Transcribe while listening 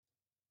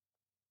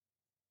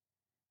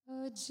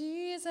Oh,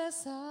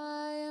 Jesus,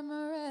 I am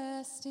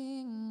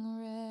resting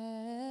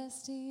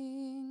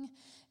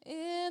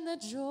in the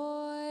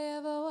joy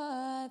of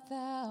what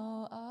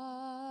thou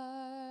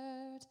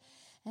art.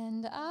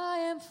 And I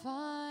am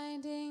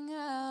finding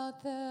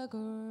out the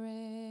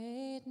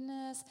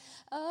greatness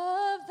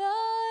of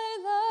thy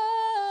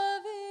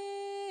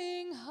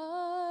loving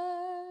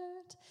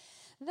heart.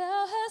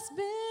 Thou hast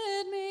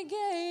bid me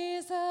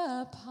gaze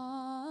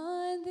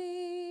upon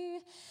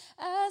thee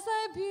as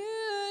thy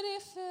beauty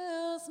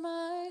fills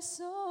my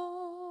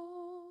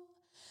soul.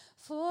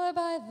 For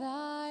by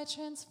thy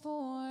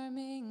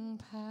transforming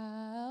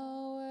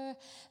power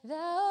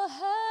thou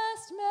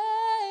hast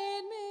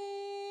made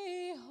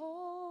me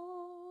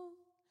whole.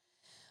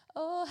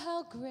 Oh,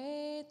 how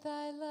great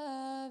thy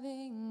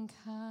loving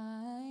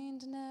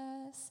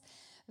kindness,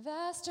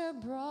 vaster,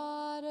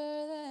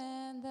 broader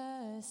than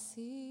the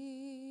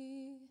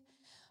sea.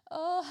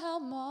 Oh, how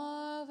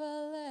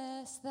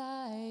marvelous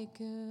thy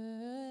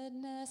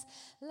goodness,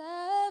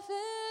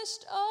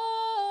 lavished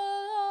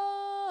all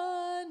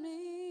on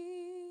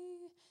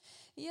me.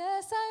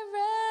 Yes, I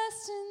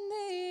rest in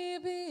thee,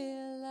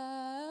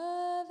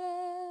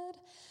 beloved.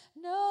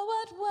 Know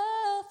what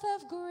wealth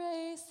of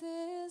grace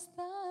is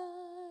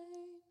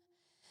thine.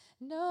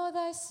 Know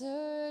thy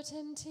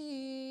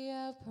certainty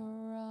of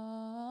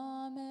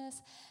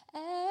promise,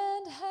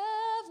 and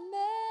have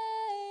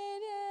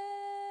made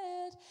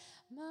it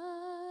mine.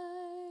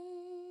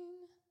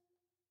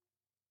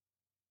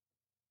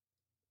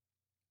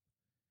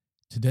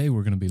 Today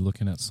we're going to be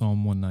looking at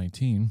Psalm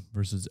 119,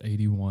 verses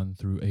 81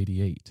 through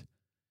 88.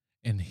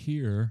 And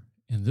here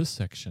in this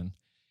section,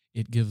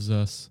 it gives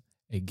us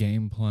a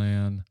game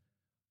plan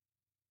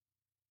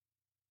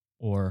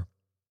or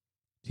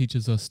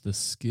teaches us the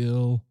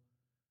skill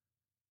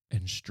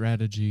and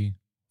strategy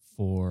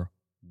for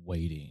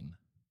waiting,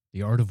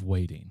 the art of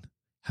waiting.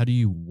 How do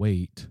you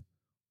wait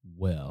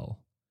well?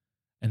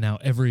 And now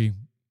every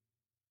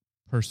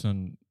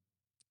person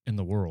in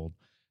the world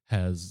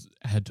has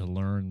had to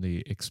learn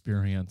the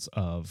experience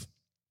of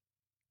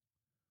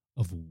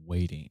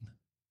waiting.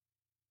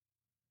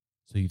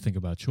 So you think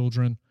about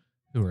children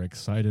who are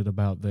excited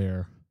about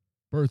their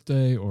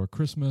birthday or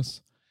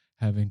Christmas,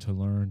 having to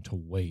learn to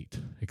wait.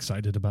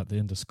 Excited about the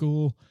end of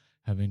school,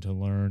 having to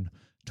learn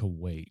to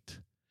wait.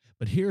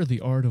 But here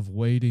the art of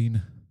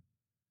waiting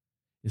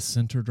is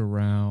centered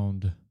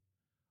around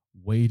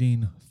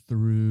waiting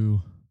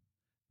through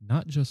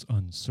not just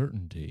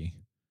uncertainty,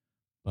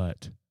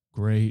 but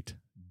great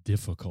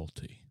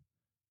difficulty,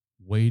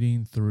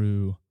 waiting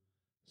through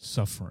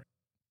suffering,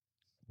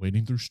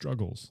 waiting through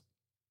struggles.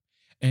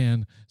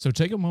 And so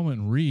take a moment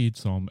and read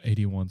Psalm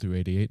 81 through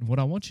 88. And what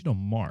I want you to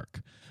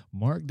mark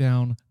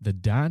down the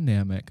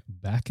dynamic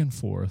back and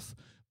forth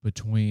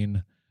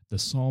between the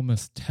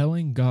psalmist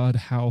telling God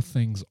how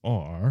things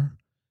are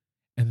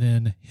and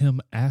then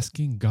him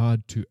asking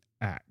God to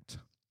act.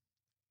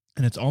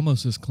 And it's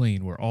almost as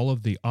clean where all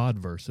of the odd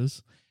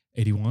verses,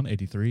 81,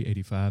 83,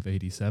 85,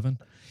 87,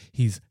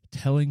 he's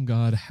telling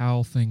God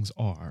how things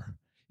are,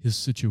 his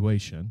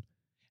situation.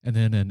 And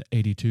then in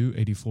 82,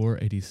 84,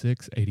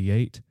 86,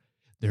 88,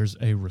 there's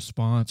a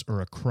response or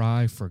a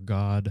cry for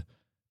God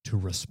to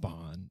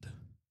respond.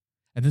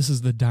 And this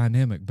is the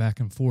dynamic back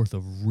and forth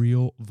of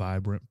real,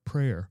 vibrant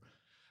prayer.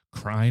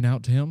 Crying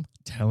out to him,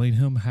 telling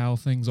him how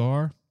things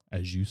are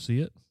as you see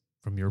it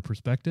from your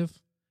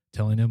perspective,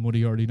 telling him what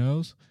he already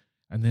knows,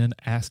 and then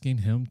asking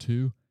him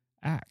to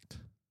act.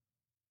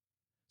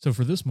 So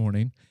for this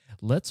morning,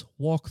 let's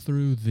walk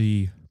through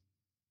the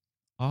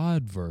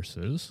odd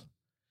verses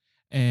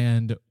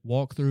and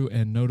walk through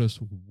and notice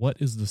what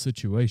is the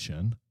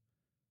situation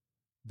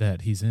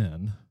that he's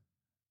in.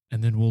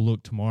 And then we'll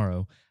look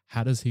tomorrow,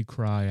 how does he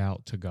cry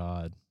out to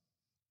God?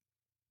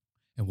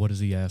 And what does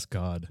he ask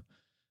God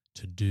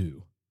to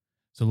do?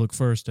 So look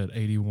first at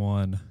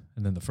 81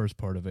 and then the first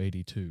part of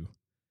 82.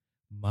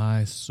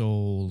 My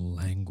soul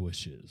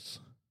languishes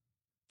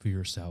for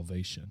your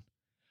salvation.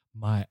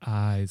 My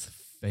eyes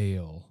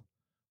fail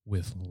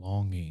with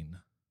longing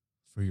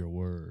for your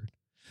word.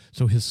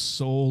 So his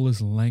soul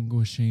is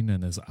languishing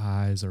and his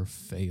eyes are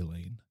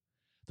failing.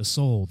 The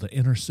soul, the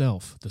inner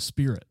self, the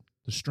spirit,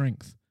 the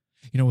strength.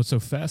 You know, what's so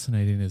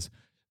fascinating is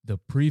the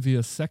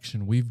previous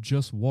section, we've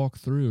just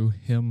walked through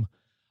him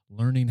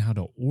learning how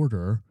to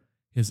order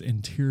his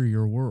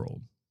interior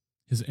world,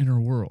 his inner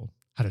world,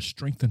 how to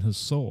strengthen his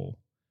soul.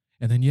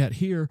 And then yet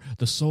here,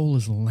 the soul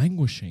is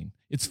languishing.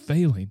 It's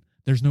failing.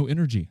 There's no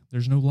energy.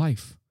 There's no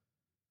life.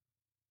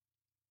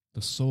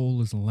 The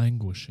soul is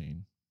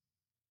languishing.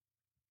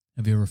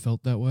 Have you ever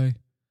felt that way?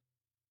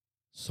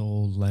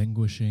 Soul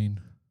languishing,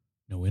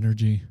 no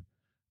energy,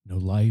 no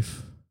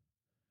life.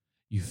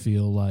 You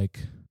feel like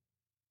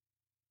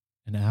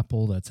an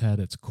apple that's had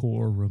its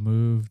core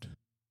removed.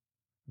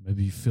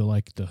 Maybe you feel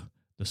like the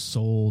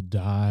soul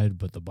died,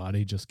 but the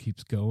body just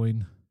keeps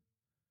going.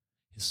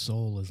 His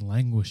soul is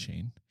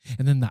languishing.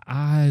 And then the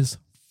eyes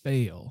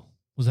fail.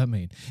 What does that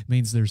mean? It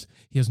means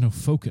he has no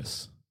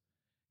focus.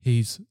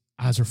 His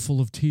eyes are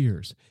full of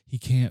tears. He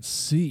can't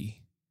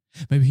see.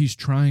 Maybe he's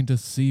trying to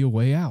see a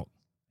way out,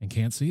 and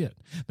can't see it.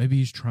 Maybe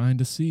he's trying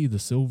to see the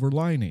silver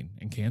lining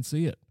and can't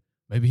see it.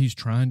 Maybe he's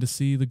trying to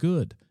see the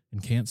good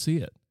and can't see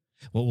it.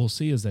 What we'll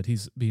see is that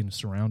he's being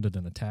surrounded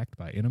and attacked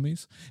by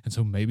enemies. And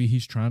so maybe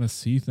he's trying to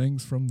see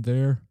things from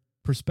their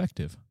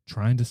perspective,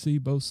 trying to see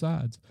both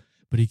sides,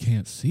 but he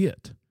can't see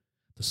it.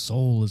 The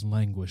soul is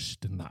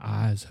languished and the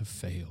eyes have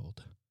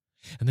failed.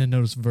 And then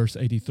notice verse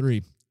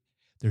 83.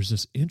 There's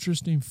this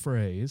interesting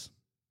phrase,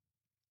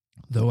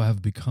 though I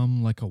have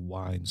become like a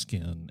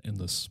wineskin in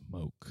the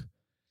smoke.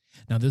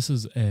 Now, this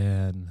is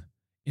an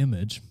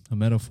image, a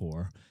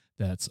metaphor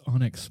that's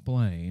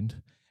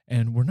unexplained,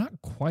 and we're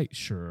not quite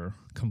sure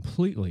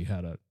completely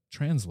how to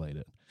translate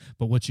it.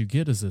 But what you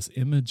get is this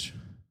image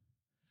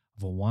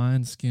of a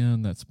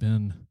wineskin that's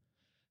been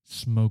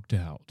smoked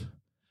out.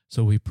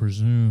 So we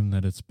presume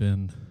that it's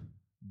been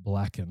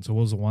blackened. So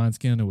what was a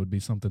wineskin? It would be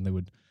something they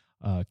would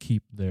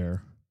keep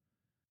there,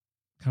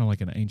 kind of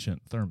like an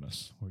ancient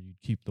thermos where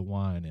you'd keep the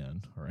wine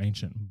in, or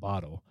ancient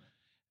bottle.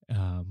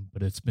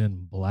 But it's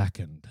been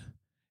blackened.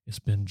 It's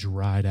been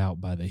dried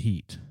out by the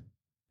heat.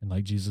 And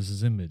like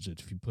Jesus' image, that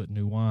if you put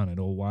new wine in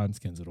old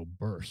wineskins, it'll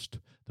burst,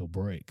 they'll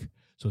break.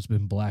 So it's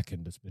been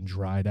blackened, it's been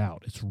dried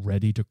out, it's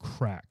ready to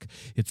crack.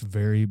 It's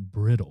very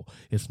brittle.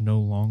 It's no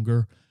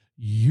longer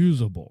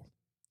usable.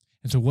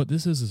 And so what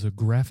this is a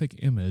graphic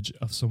image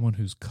of someone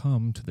who's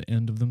come to the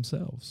end of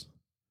themselves.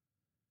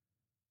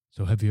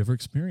 So have you ever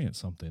experienced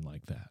something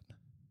like that?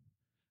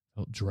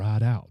 Felt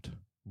dried out,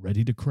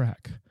 ready to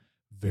crack,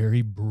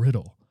 very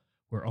brittle,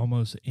 where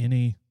almost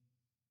any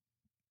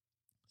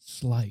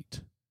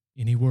slight,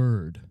 any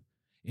word,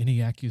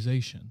 any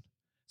accusation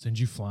sends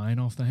you flying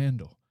off the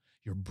handle.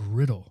 You're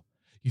brittle.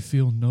 You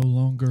feel no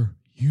longer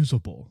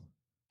usable,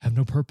 have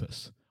no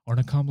purpose, aren't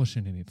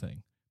accomplishing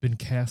anything, been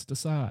cast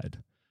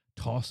aside,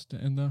 tossed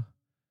in the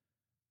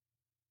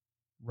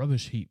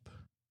rubbish heap.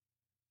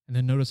 And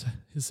then notice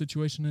his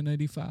situation in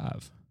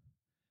 85.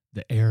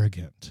 The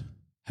arrogant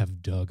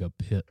have dug a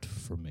pit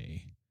for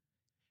me.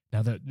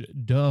 Now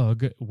that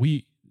dug,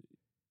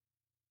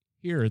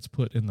 here it's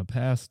put in the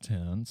past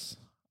tense.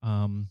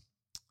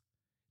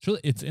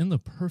 It's in the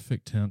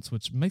perfect tense,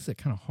 which makes it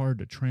kind of hard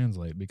to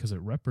translate because it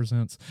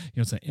represents,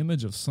 it's an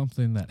image of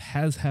something that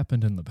has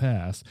happened in the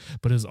past,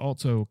 but is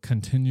also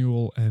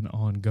continual and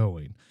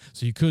ongoing.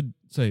 So you could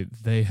say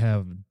they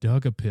have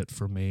dug a pit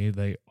for me.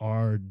 They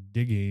are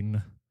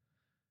digging.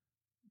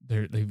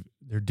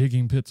 They're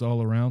digging pits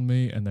all around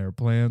me, and there are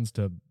plans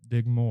to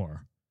dig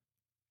more.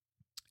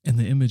 And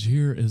the image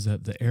here is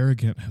that the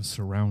arrogant have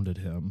surrounded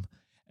him,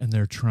 and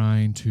they're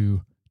trying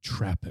to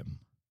trap him.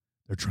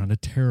 They're trying to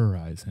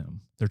terrorize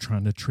him. They're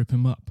trying to trip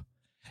him up.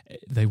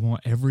 They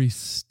want every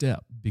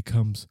step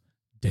becomes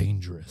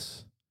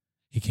dangerous.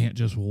 He can't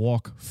just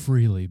walk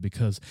freely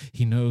because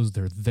he knows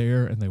they're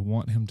there and they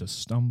want him to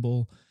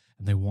stumble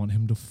and they want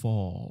him to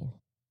fall.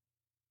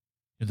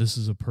 This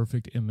is a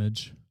perfect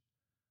image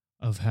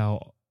of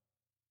how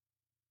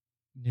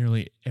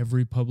nearly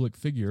every public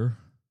figure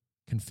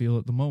can feel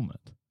at the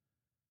moment.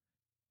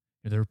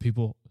 There are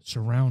people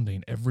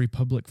surrounding every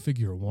public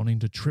figure wanting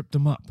to trip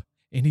them up.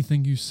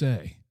 Anything you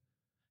say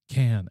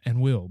can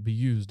and will be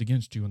used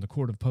against you in the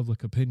court of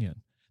public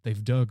opinion.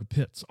 They've dug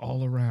pits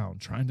all around,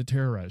 trying to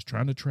terrorize,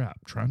 trying to trap,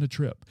 trying to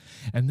trip.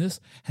 And this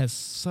has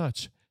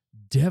such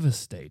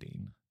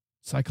devastating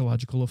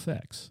psychological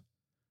effects.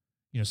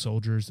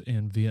 Soldiers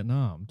in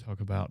Vietnam talk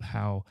about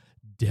how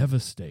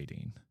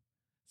devastating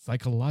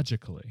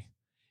psychologically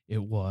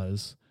it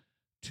was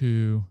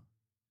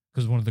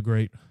because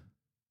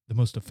the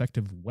most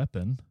effective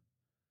weapon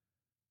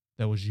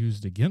that was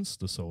used against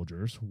the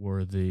soldiers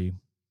were the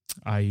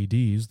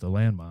IEDs, the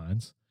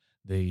landmines,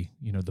 the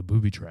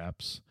booby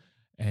traps,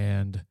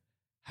 and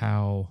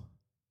how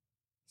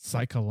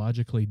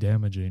psychologically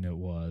damaging it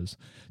was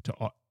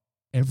to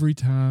every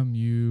time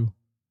you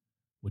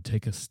would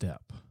take a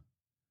step,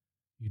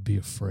 you'd be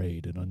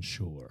afraid and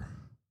unsure.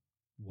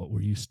 What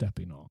were you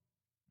stepping on?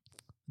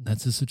 And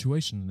that's the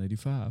situation in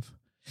 85.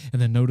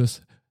 And then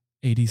notice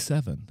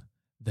 87.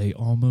 They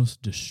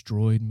almost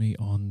destroyed me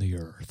on the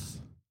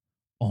earth.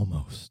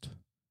 Almost.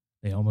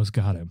 They almost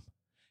got him.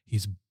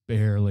 He's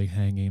barely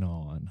hanging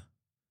on.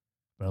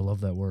 But I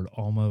love that word,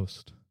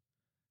 almost.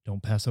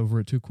 Don't pass over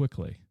it too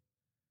quickly.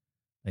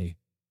 They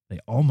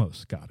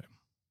almost got him.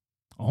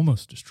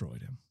 Almost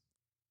destroyed him.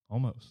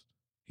 Almost.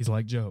 He's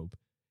like Job.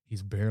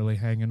 He's barely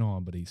hanging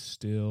on, but he's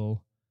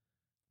still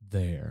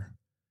there.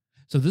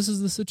 So this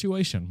is the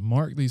situation.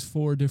 Mark these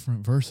 4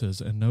 different verses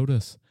and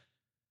notice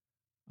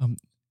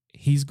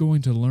he's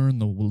going to learn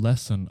the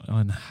lesson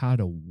on how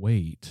to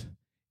wait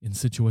in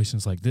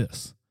situations like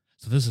this.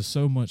 So this is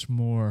so much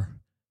more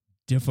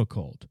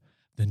difficult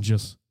than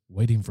just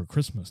waiting for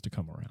Christmas to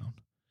come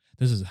around.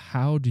 This is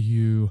how do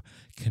you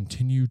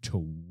continue to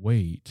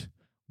wait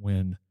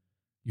when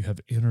you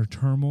have inner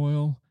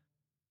turmoil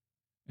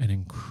and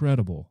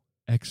incredible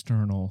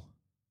external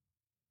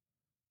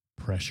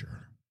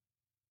pressure.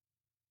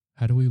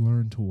 How do we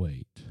learn to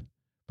wait?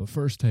 But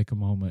first take a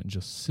moment and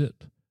just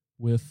sit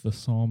with the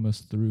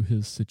psalmist through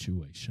his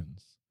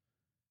situations.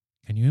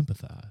 Can you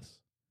empathize?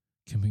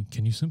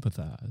 Can you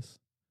sympathize?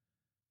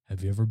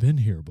 Have you ever been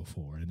here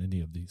before in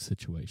any of these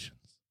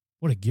situations?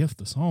 What a gift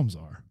the Psalms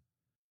are.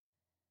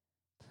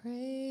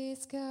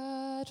 Praise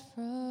God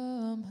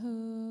from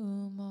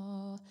whom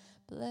all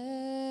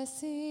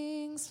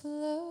blessings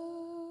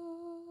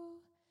flow.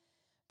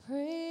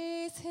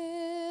 Praise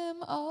him,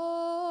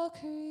 all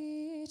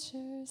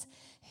creatures